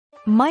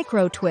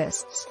Micro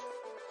twists.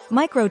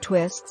 Micro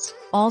twists,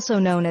 also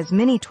known as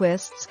mini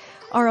twists,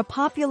 are a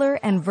popular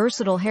and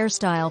versatile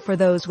hairstyle for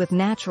those with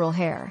natural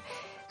hair.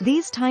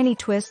 These tiny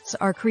twists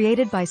are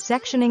created by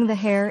sectioning the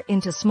hair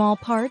into small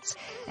parts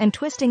and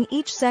twisting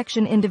each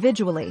section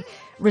individually,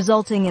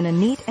 resulting in a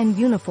neat and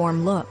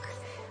uniform look.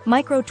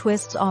 Micro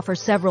twists offer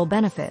several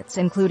benefits,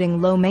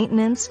 including low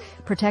maintenance,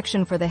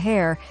 protection for the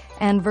hair,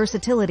 and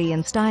versatility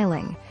in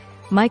styling.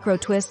 Micro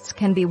twists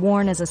can be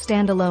worn as a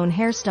standalone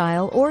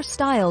hairstyle or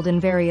styled in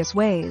various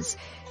ways.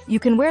 You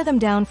can wear them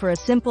down for a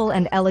simple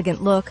and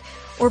elegant look,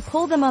 or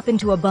pull them up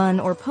into a bun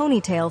or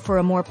ponytail for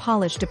a more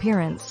polished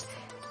appearance.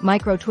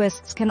 Micro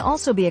twists can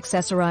also be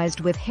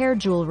accessorized with hair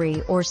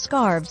jewelry or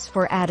scarves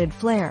for added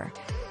flair.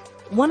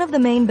 One of the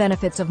main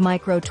benefits of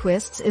micro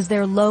twists is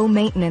their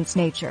low-maintenance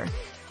nature.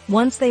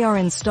 Once they are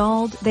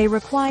installed, they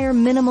require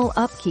minimal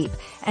upkeep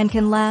and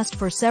can last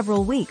for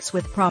several weeks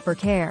with proper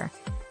care.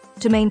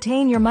 To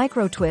maintain your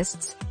micro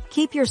twists,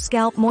 keep your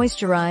scalp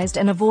moisturized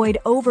and avoid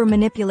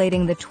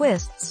over-manipulating the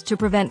twists to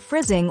prevent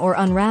frizzing or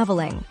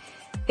unraveling.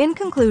 In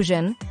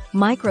conclusion,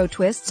 micro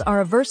twists are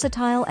a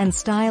versatile and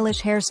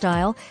stylish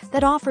hairstyle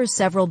that offers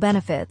several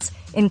benefits,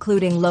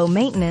 including low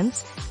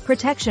maintenance,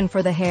 protection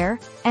for the hair,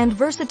 and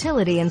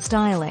versatility in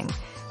styling.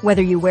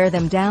 Whether you wear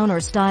them down or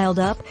styled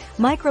up,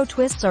 micro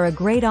twists are a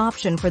great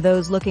option for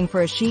those looking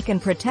for a chic and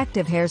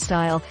protective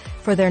hairstyle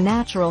for their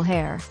natural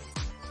hair.